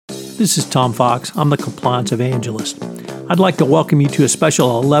This is Tom Fox. I'm the Compliance Evangelist. I'd like to welcome you to a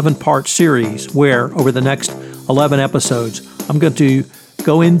special 11-part series where, over the next 11 episodes, I'm going to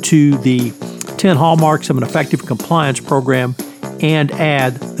go into the 10 hallmarks of an effective compliance program and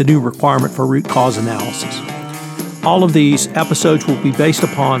add the new requirement for root cause analysis. All of these episodes will be based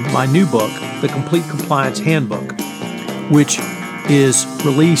upon my new book, The Complete Compliance Handbook, which is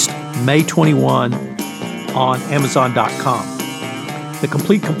released May 21 on Amazon.com. The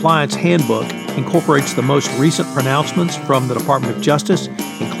Complete Compliance Handbook incorporates the most recent pronouncements from the Department of Justice,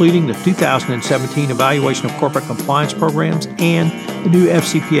 including the 2017 Evaluation of Corporate Compliance Programs and the new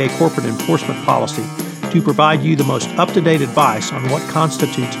FCPA Corporate Enforcement Policy to provide you the most up-to-date advice on what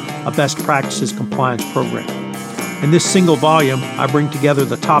constitutes a best practices compliance program. In this single volume, I bring together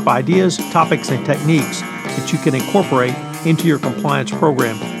the top ideas, topics, and techniques that you can incorporate into your compliance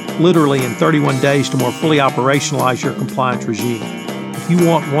program literally in 31 days to more fully operationalize your compliance regime. If you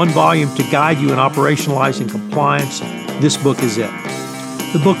want one volume to guide you in operationalizing compliance, this book is it.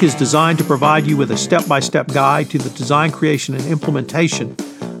 The book is designed to provide you with a step-by-step guide to the design, creation, and implementation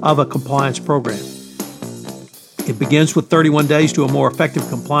of a compliance program. It begins with 31 days to a more effective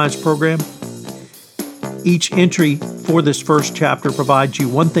compliance program. Each entry for this first chapter provides you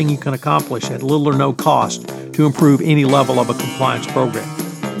one thing you can accomplish at little or no cost to improve any level of a compliance program.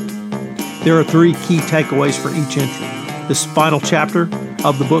 There are 3 key takeaways for each entry. This final chapter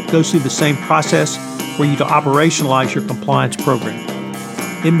of the book goes through the same process for you to operationalize your compliance program.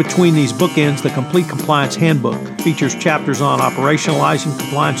 In between these bookends, the Complete Compliance Handbook features chapters on operationalizing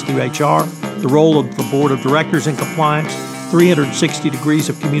compliance through HR, the role of the Board of Directors in compliance, 360 degrees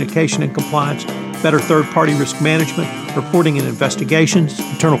of communication in compliance, better third-party risk management, reporting and investigations,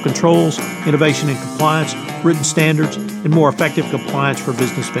 internal controls, innovation in compliance, written standards, and more effective compliance for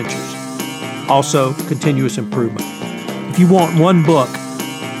business ventures. Also, continuous improvement. If you want one book,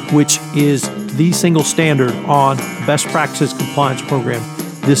 which is the single standard on best practices compliance program,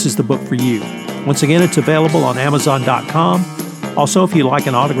 this is the book for you. Once again, it's available on Amazon.com. Also, if you like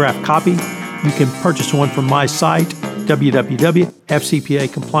an autographed copy, you can purchase one from my site,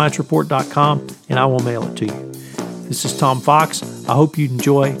 www.fcpacompliancereport.com, and I will mail it to you. This is Tom Fox. I hope you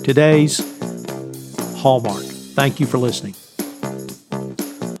enjoy today's Hallmark. Thank you for listening.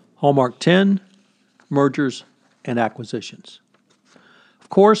 Hallmark 10, Mergers and Acquisitions. Of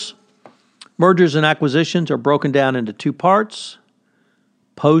course, mergers and acquisitions are broken down into 2 parts,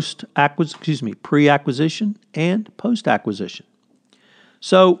 pre-acquisition and post-acquisition.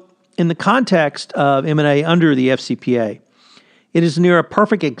 So, in the context of M&A under the FCPA, it is near a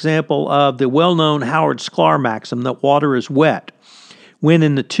perfect example of the well-known Howard Sklar maxim that water is wet, when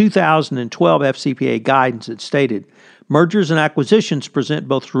in the 2012 FCPA guidance it stated, mergers and acquisitions present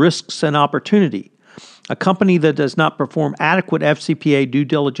both risks and opportunity. A company that does not perform adequate FCPA due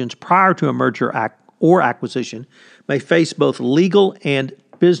diligence prior to a merger or acquisition may face both legal and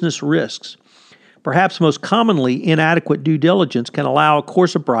business risks. Perhaps most commonly, inadequate due diligence can allow a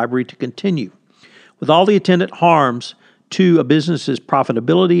course of bribery to continue, with all the attendant harms to a business's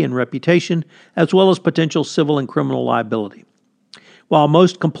profitability and reputation, as well as potential civil and criminal liability. While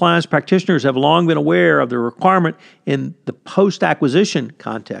most compliance practitioners have long been aware of the requirement in the post-acquisition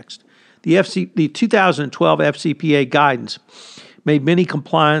context, the 2012 FCPA guidance made many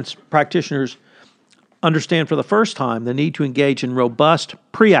compliance practitioners understand for the first time the need to engage in robust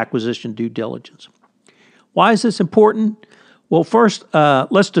pre-acquisition due diligence. Why is this important? Well, first,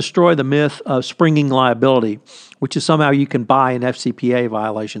 let's destroy the myth of springing liability, which is somehow you can buy an FCPA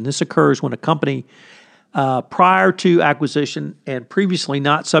violation. This occurs when a company prior to acquisition and previously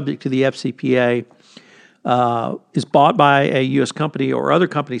not subject to the FCPA is bought by a U.S. company or other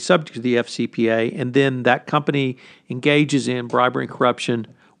company subject to the FCPA, and then that company engages in bribery and corruption,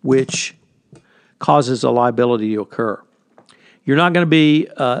 which causes a liability to occur. You're not going to be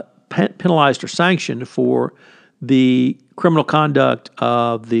penalized or sanctioned for the criminal conduct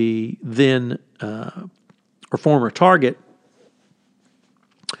of the then or former target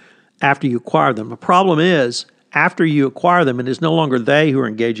after you acquire them. The problem is, after you acquire them, it is no longer they who are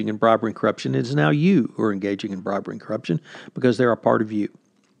engaging in bribery and corruption. It is now you who are engaging in bribery and corruption because they're a part of you.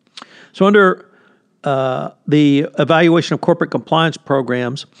 So under the evaluation of corporate compliance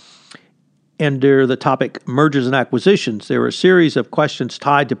programs, under the topic mergers and acquisitions, there are a series of questions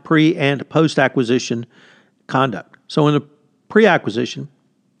tied to pre- and post-acquisition conduct. So in the pre-acquisition,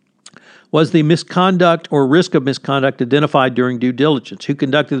 was the misconduct or risk of misconduct identified during due diligence? Who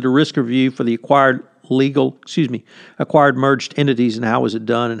conducted the risk review for the acquired merged entities, and how was it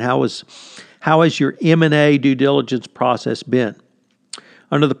done? And how has your M&A due diligence process been?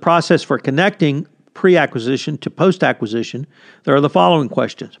 Under the process for connecting pre-acquisition to post-acquisition, there are the following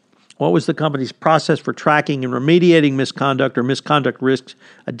questions. What was the company's process for tracking and remediating misconduct or misconduct risks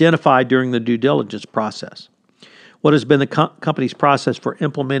identified during the due diligence process? What has been the company's process for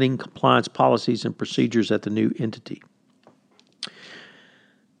implementing compliance policies and procedures at the new entity?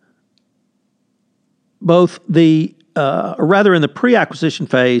 In the pre-acquisition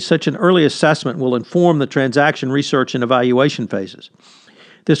phase, such an early assessment will inform the transaction research and evaluation phases.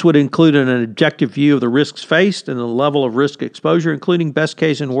 This would include an objective view of the risks faced and the level of risk exposure, including best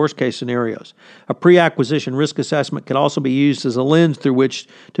case and worst case scenarios. A pre-acquisition risk assessment can also be used as a lens through which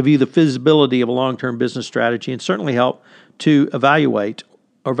to view the feasibility of a long-term business strategy and certainly help to evaluate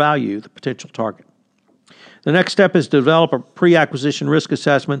or value the potential target. The next step is to develop a pre-acquisition risk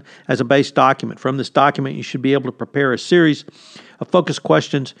assessment as a base document. From this document, you should be able to prepare a series of focus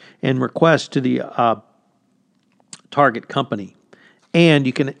questions and requests to the target company. And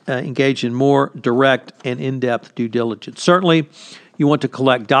you can engage in more direct and in-depth due diligence. Certainly, you want to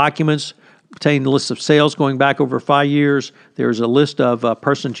collect documents, obtain lists of sales going back over 5 years. There's a list of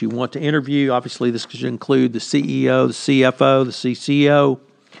persons you want to interview. Obviously, this could include the CEO, the CFO, the CCO,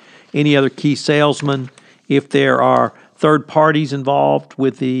 any other key salesman. If there are third parties involved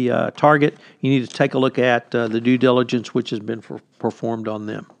with the target, you need to take a look at the due diligence which has been performed on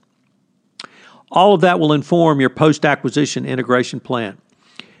them. All of that will inform your post-acquisition integration plan.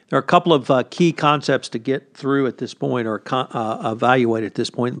 There are a couple of key concepts to get through at this point or evaluate at this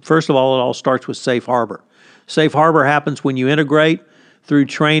point. First of all, it all starts with safe harbor. Safe harbor happens when you integrate through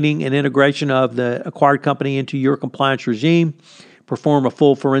training and integration of the acquired company into your compliance regime, perform a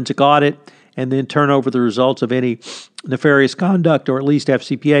full forensic audit, and then turn over the results of any nefarious conduct or at least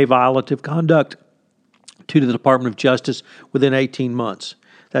FCPA violative conduct to the Department of Justice within 18 months.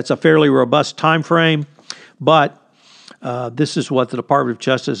 That's a fairly robust time frame, but this is what the Department of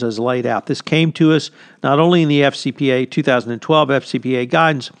Justice has laid out. This came to us not only in the FCPA 2012 FCPA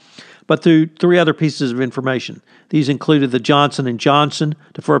guidance, but through 3 other pieces of information. These included the Johnson & Johnson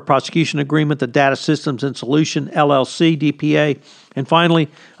Deferred Prosecution Agreement, the Data Systems and Solution LLC DPA, and finally,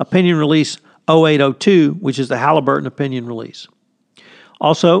 Opinion Release 0802, which is the Halliburton Opinion Release.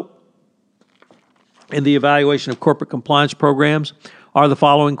 Also, in the evaluation of corporate compliance programs are the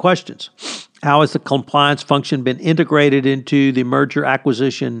following questions. How has the compliance function been integrated into the merger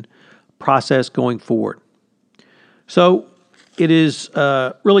acquisition process going forward? So it is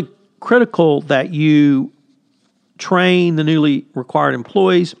really critical that you train the newly required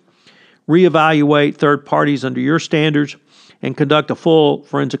employees, reevaluate third parties under your standards, and conduct a full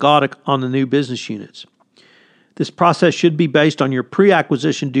forensic audit on the new business units. This process should be based on your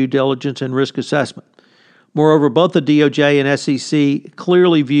pre-acquisition due diligence and risk assessment. Moreover, both the DOJ and SEC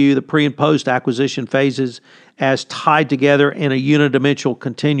clearly view the pre- and post-acquisition phases as tied together in a unidimensional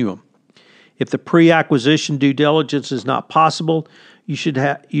continuum. If the pre-acquisition due diligence is not possible, you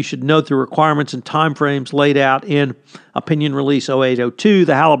should note the requirements and timeframes laid out in Opinion Release 0802,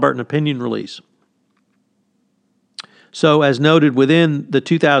 the Halliburton Opinion Release. So, as noted within the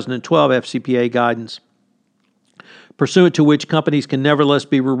 2012 FCPA guidance, pursuant to which companies can nevertheless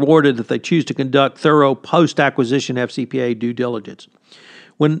be rewarded if they choose to conduct thorough post-acquisition FCPA due diligence.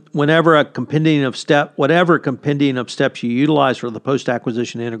 Whatever compendium of steps you utilize for the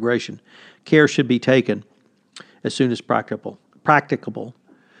post-acquisition integration, care should be taken as soon as practicable.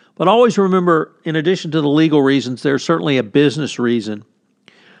 But always remember, in addition to the legal reasons, there's certainly a business reason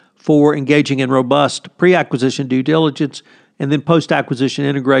for engaging in robust pre-acquisition due diligence and then post-acquisition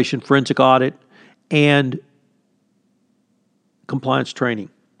integration, forensic audit, and compliance training.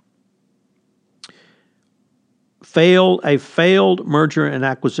 A failed merger and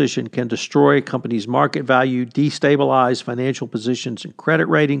acquisition can destroy a company's market value, destabilize financial positions and credit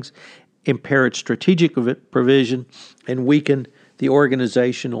ratings, impair its strategic provision, and weaken the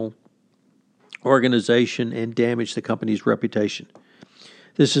organization and damage the company's reputation.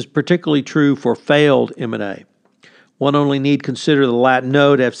 This is particularly true for failed M&A. One only need consider the Latin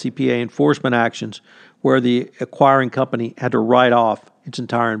Note FCPA enforcement actions where the acquiring company had to write off its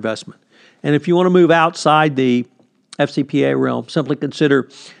entire investment. And if you want to move outside the FCPA realm, simply consider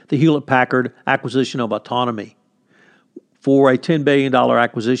the Hewlett-Packard acquisition of Autonomy. For a $10 billion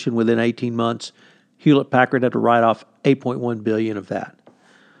acquisition within 18 months, Hewlett-Packard had to write off $8.1 billion of that.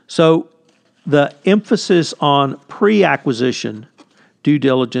 So the emphasis on pre-acquisition due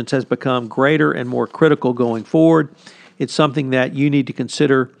diligence has become greater and more critical going forward. It's something that you need to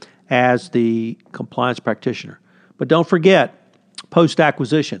consider as the compliance practitioner. But don't forget,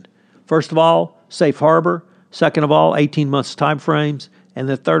 post-acquisition. First of all, safe harbor. Second of all, 18 months time frames. And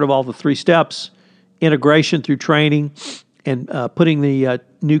then third of all, the 3 steps, integration through training and putting the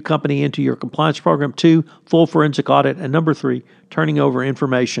new company into your compliance program. 2, full forensic audit. And number 3, turning over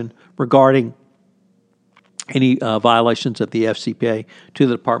information regarding any violations of the FCPA to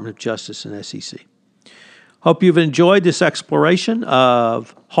the Department of Justice and SEC. Hope you've enjoyed this exploration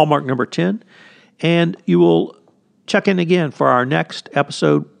of Hallmark number 10, and you will check in again for our next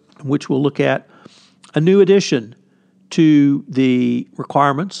episode, in which we'll look at a new addition to the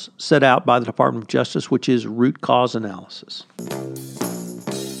requirements set out by the Department of Justice, which is root cause analysis.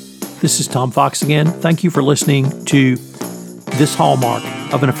 This is Tom Fox again. Thank you for listening to this hallmark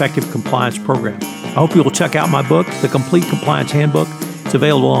of an effective compliance program. I hope you will check out my book, The Complete Compliance Handbook. It's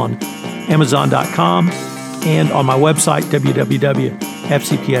available on Amazon.com and on my website,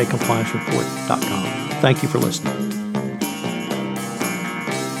 www.fcpacompliancereport.com. Thank you for listening.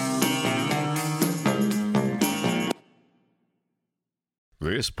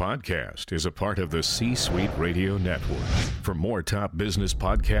 This podcast is a part of the C-Suite Radio Network. For more top business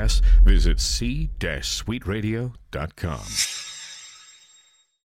podcasts, visit c-suiteradio.com.